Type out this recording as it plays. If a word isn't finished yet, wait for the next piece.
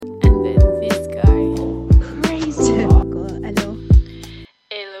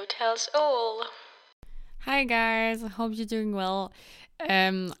Hi guys, I hope you're doing well.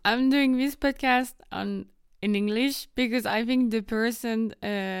 I'm doing this podcast in English because I think the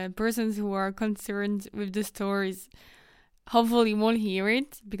persons who are concerned with the stories hopefully won't hear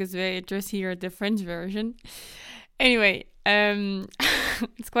it because they just hear the French version. Anyway,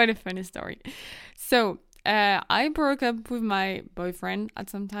 it's quite a funny story. So I broke up with my boyfriend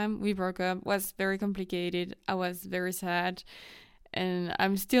at some time. We broke up. It was very complicated. I was very sad, and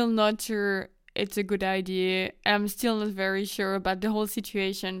I'm still not sure it's a good idea. I'm still not very sure about the whole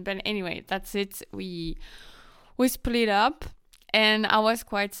situation. But anyway, that's it. We split up, and I was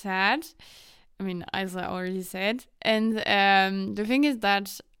quite sad. I mean, as I already said. And the thing is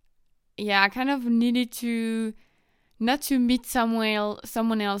that, yeah, I kind of needed to not to meet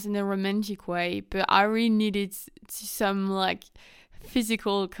someone else in a romantic way, but I really needed some like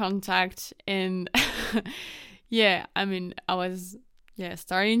physical contact. And yeah, I mean, I was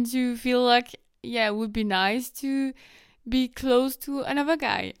starting to feel like it would be nice to be close to another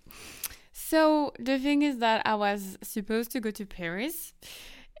guy. So the thing is that I was supposed to go to Paris,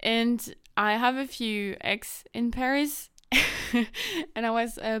 and I have a few ex in Paris. And I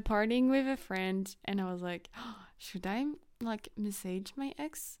was partying with a friend, and I was like, oh, should I like message my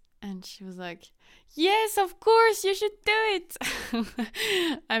ex? And she was like, yes, of course, you should do it.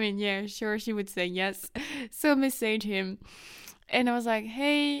 I mean, yeah, sure, she would say yes. So message him. And I was like,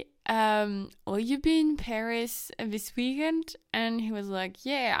 hey, will you be in Paris this weekend? And he was like,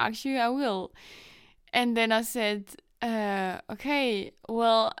 yeah, actually, I will. And then I said, okay,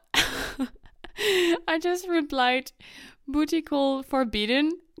 well, I just replied, booty call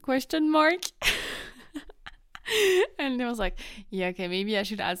forbidden, question mark. And I was like, yeah, okay, maybe I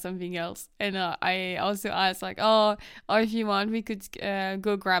should add something else. And I also asked like, or if you want, we could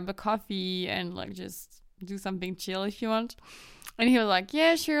go grab a coffee and like just do something chill if you want. And he was like,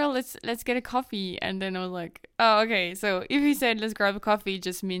 yeah, sure, let's get a coffee. And then I was like, oh, okay. So if he said let's grab a coffee, it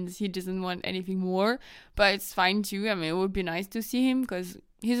just means he doesn't want anything more. But it's fine too. I mean, it would be nice to see him because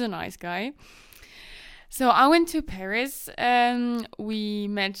he's a nice guy. So I went to Paris and we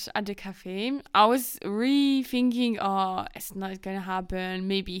met at the cafe. I was really thinking, oh, it's not gonna happen.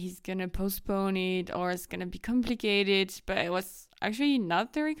 Maybe he's gonna postpone it or it's gonna be complicated. But it was actually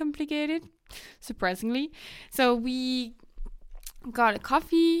not very complicated, surprisingly. So we got a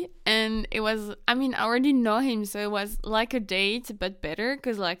coffee and it was, I mean, I already know him. So it was like a date, but better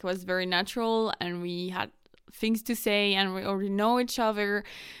because like it was very natural and we had things to say and we already know each other,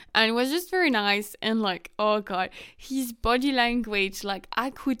 and it was just very nice. And like, oh god, his body language, like I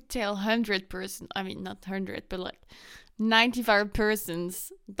could tell 100%, I mean not 100 but like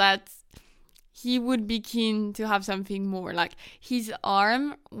 95% that he would be keen to have something more. Like his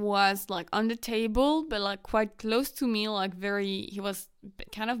arm was like on the table but like quite close to me, like very, he was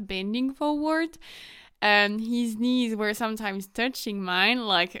kind of bending forward, and his knees were sometimes touching mine,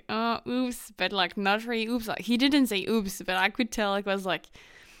 like, oh, oops, but like not really oops. Like he didn't say oops, but I could tell it was like,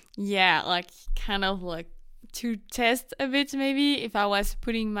 yeah, like kind of like to test a bit maybe if I was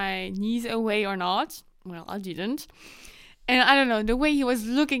putting my knees away or not. Well, I didn't. And I don't know, the way he was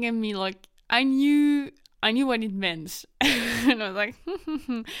looking at me, like I knew what it meant. And I was like,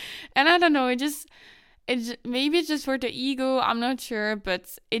 and I don't know, maybe it's just for the ego, I'm not sure,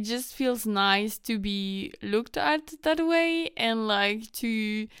 but it just feels nice to be looked at that way and like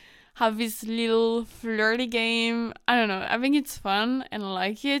to have this little flirty game. I don't know, I think it's fun and I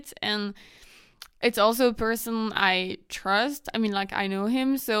like it, and it's also a person I trust. I mean, like I know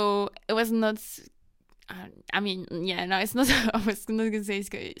him, so it was not, I mean, yeah, no, it's not. I was not gonna say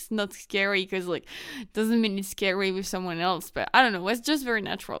it's not scary because like doesn't mean it's scary with someone else, but I don't know. It's just very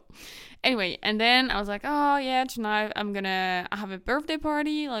natural. Anyway, and then I was like, oh yeah, tonight I have a birthday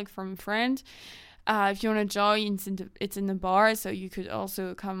party like from a friend. If you want to join, it's in the bar, so you could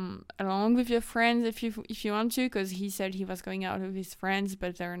also come along with your friends if you want to, because he said he was going out with his friends,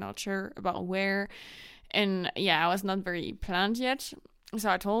 but they're not sure about where. And yeah, I was not very planned yet. So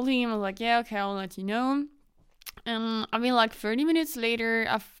I told him, I was like, yeah, okay, I'll let you know. And I mean, like 30 minutes later,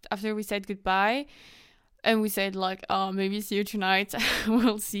 after we said goodbye, and we said like, oh, maybe see you tonight,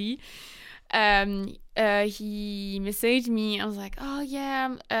 we'll see. He messaged me. I was like, oh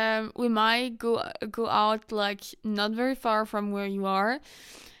yeah, we might go out like not very far from where you are.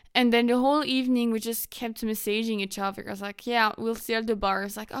 And then the whole evening we just kept messaging each other. I was like, yeah, we'll see at the bar.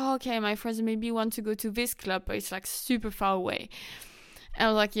 It's like, oh, okay, my friends maybe want to go to this club, but it's like super far away. And I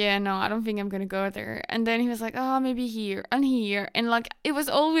was like, yeah, no, I don't think I'm gonna go there. And then he was like, oh, maybe here and here. And like, it was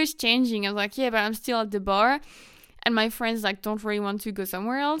always changing. I was like, yeah, but I'm still at the bar. And my friends like don't really want to go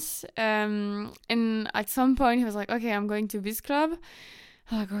somewhere else. And at some point he was like, okay, I'm going to this club.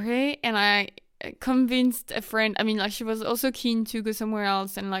 I'm like, okay. And convinced a friend. I mean, like, she was also keen to go somewhere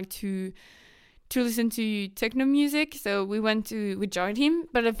else and like to listen to techno music. So we joined him.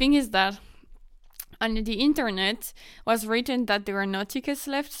 But the thing is that on the internet was written that there are no tickets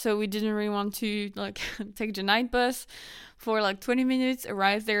left, so we didn't really want to like take the night bus for like 20 minutes,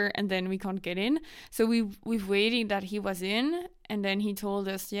 arrive there, and then we can't get in. So we've waited that he was in, and then he told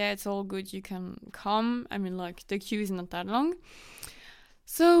us, yeah, it's all good, you can come. I mean, like, the queue is not that long.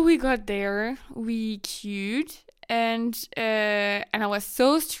 So we got there, we queued, and I was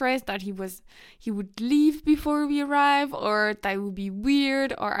so stressed that he would leave before we arrive, or that would be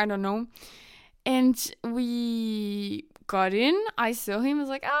weird, or I don't know. And we got in, I saw him, I was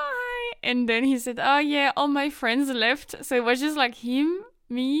like, oh, hi. And then he said, oh yeah, all my friends left. So it was just like him,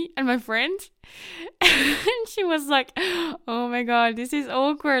 me, and my friend. And she was like, oh my God, this is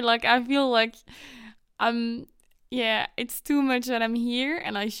awkward. Like, I feel like yeah, it's too much that I'm here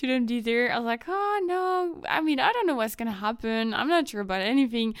and I shouldn't be there. I was like, oh no, I mean, I don't know what's gonna happen. I'm not sure about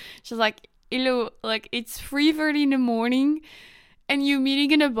anything. She's like, hello, like, it's 3:30 in the morning. And you're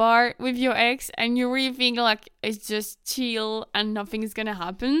meeting in a bar with your ex and you really think like it's just chill and nothing is gonna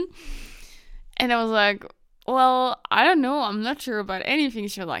happen. And I was like, well, I don't know. I'm not sure about anything.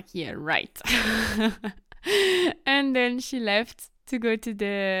 She was like, yeah, right. And then she left to go to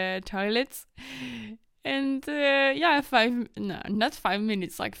the toilets. And yeah, not 5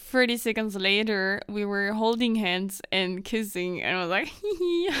 minutes, like 30 seconds later, we were holding hands and kissing. And I was like,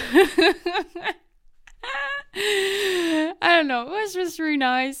 hee. I don't know, it was just really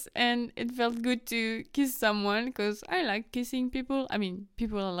nice and it felt good to kiss someone because I like kissing people. I mean,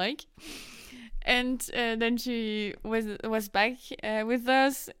 people I like. And then she was back with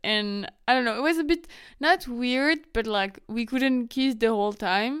us, and I don't know, it was a bit not weird, but like we couldn't kiss the whole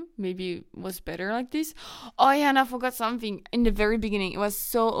time. Maybe it was better like this. Oh yeah, and I forgot something in the very beginning. It was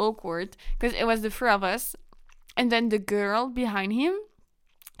so awkward because it was the three of us, and then the girl behind him,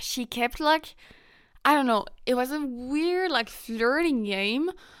 she kept like, I don't know, it was a weird like flirting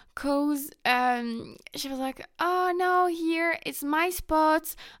game, cause she was like, oh no, here it's my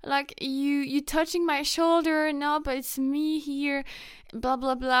spot, like you touching my shoulder, no, but it's me here, blah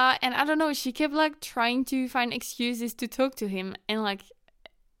blah blah. And I don't know, she kept like trying to find excuses to talk to him, and like,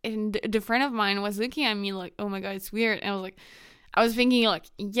 and the friend of mine was looking at me like, oh my God, it's weird. And I was thinking like,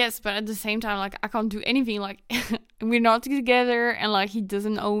 yes, but at the same time, like, I can't do anything. Like, we're not together, and like, he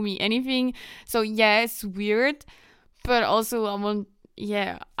doesn't owe me anything. So yeah, it's weird, but also I want,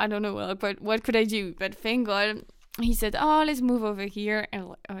 yeah, I don't know, but what could I do? But thank God he said, oh, let's move over here. And I'm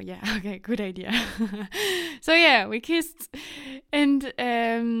like, oh yeah, okay, good idea. So yeah, we kissed, and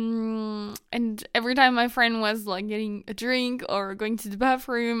every time my friend was like getting a drink or going to the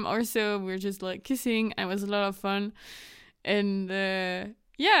bathroom or so, we were just like kissing. It was a lot of fun. And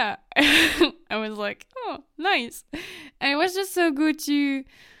yeah, I was like, oh, nice. And it was just so good to,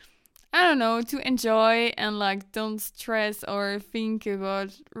 I don't know, to enjoy and like don't stress or think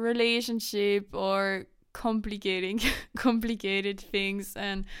about relationship or complicated things,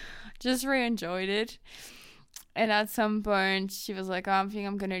 and just really enjoyed it. And at some point she was like, oh, I think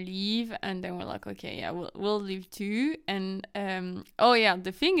I'm gonna leave, and then we're like, okay, yeah, we'll leave too. And oh yeah,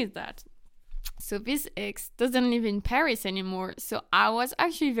 the thing is that, so this ex doesn't live in Paris anymore. So I was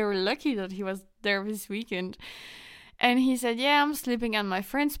actually very lucky that he was there this weekend. And he said, yeah, I'm sleeping at my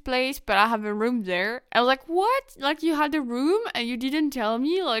friend's place, but I have a room there. I was like, what? Like, you had a room and you didn't tell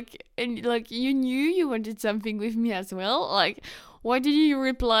me? Like, and like, you knew you wanted something with me as well? Like, why did you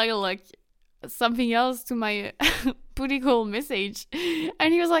reply like something else to my booty call message?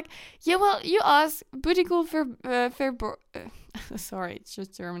 And he was like, yeah, well, you asked booty call for sorry, it's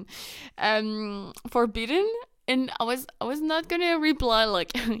just German, forbidden. And I was not gonna reply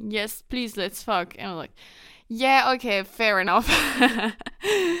like, yes, please, let's fuck. And I was like, yeah, okay, fair enough.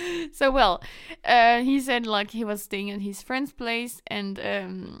 So well, he said like he was staying at his friend's place, and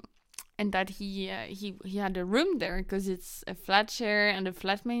that he had a room there because it's a flat share and the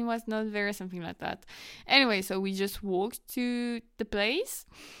flatmate was not there, something like that. Anyway, so we just walked to the place.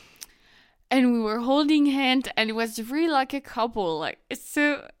 And we were holding hands, and it was really like a couple. Like, it's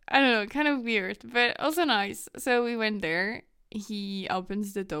so, I don't know, kind of weird, but also nice. So we went there. He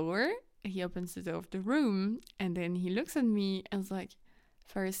opens the door of the room, and then he looks at me and was like,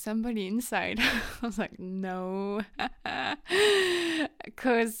 there's somebody inside. I was like, no.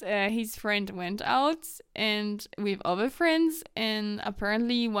 Because his friend went out and with other friends, and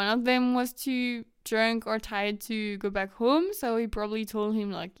apparently one of them was too drunk or tired to go back home, so he probably told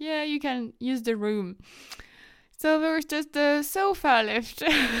him like, yeah, you can use the room. So there was just the sofa left.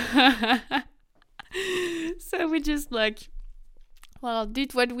 So we just like well,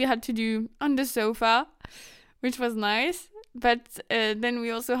 did what we had to do on the sofa, which was nice. But then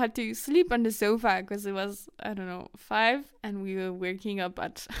we also had to sleep on the sofa because it was, I don't know, 5 and we were waking up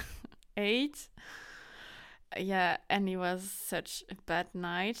at 8. Yeah, and it was such a bad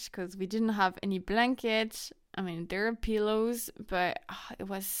night because we didn't have any blanket. I mean, there are pillows, but it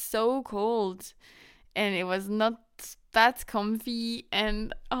was so cold and it was not that comfy.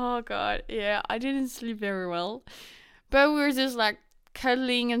 And oh god, yeah, I didn't sleep very well. But we were just like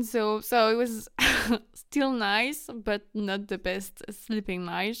cuddling and so it was still nice, but not the best sleeping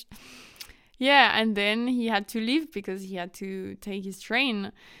night. Yeah, and then he had to leave because he had to take his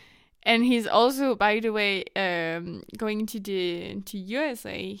train. And he's also, by the way, going to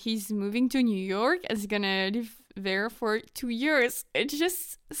USA. He's moving to New York and he's gonna live there for 2 years. It's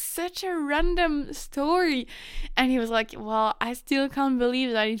just such a random story. And he was like, well, I still can't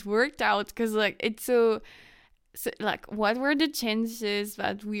believe that it worked out because like it's so like, what were the chances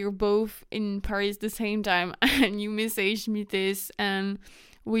that we were both in Paris the same time and you messaged me this and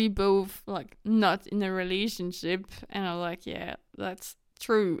we both like not in a relationship? And I was like, yeah, that's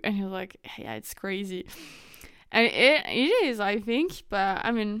true. And he was like, yeah, it's crazy. And it is, I think, but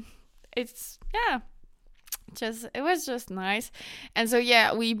I mean, it's, yeah, it was just nice. And so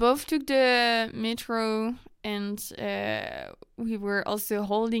yeah, we both took the metro and we were also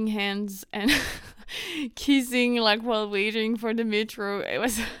holding hands and kissing like while waiting for the metro. It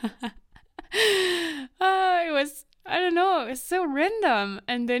was I don't know, it's so random.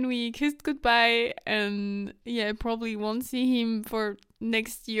 And then we kissed goodbye and yeah, probably won't see him for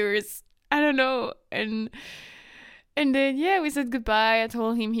next year's, I don't know. And then yeah, we said goodbye. I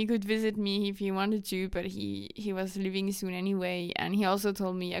told him he could visit me if he wanted to, but he was leaving soon anyway. And he also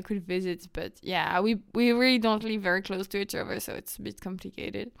told me I could visit, but yeah, we really don't live very close to each other, so it's a bit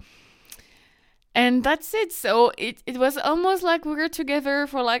complicated. And that's it. So it was almost like we were together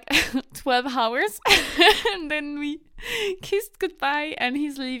for like 12 hours. And then we kissed goodbye and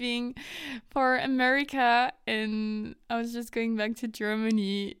he's leaving for America. And I was just going back to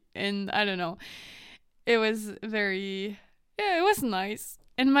Germany. And I don't know. It was it was nice.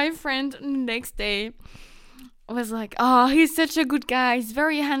 And my friend the next day was like, oh, he's such a good guy. He's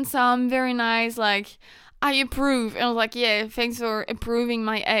very handsome, very nice. Like, I approve. And I was like, yeah, thanks for approving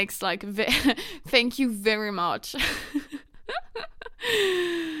my ex. Like, thank you very much.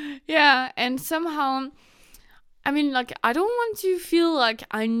 Yeah, and somehow, I mean, like, I don't want to feel like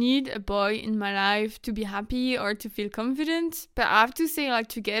I need a boy in my life to be happy or to feel confident. But I have to say, like,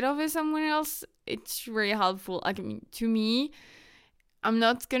 to get over someone else, it's really helpful. Like, I mean, to me, I'm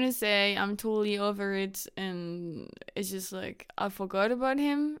not gonna say I'm totally over it and it's just like I forgot about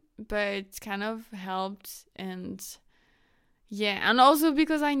him, but it kind of helped. And yeah, and also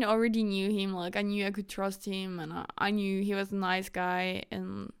because I already knew him, like I knew I could trust him and I knew he was a nice guy.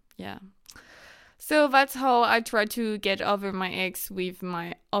 And yeah, so that's how I try to get over my ex with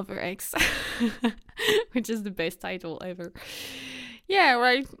my other ex, which is the best title ever. Yeah,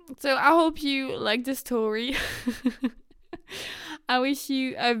 right. So I hope you like the story. I wish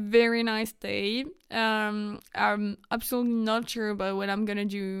you a very nice day. I'm absolutely not sure about when I'm gonna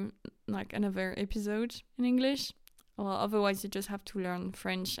do like another episode in English. Well, otherwise you just have to learn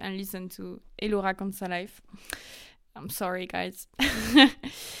French and listen to Hello raconte sa life. I'm sorry, guys.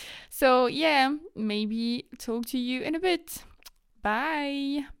 So yeah, maybe talk to you in a bit.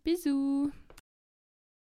 Bye. Bisous.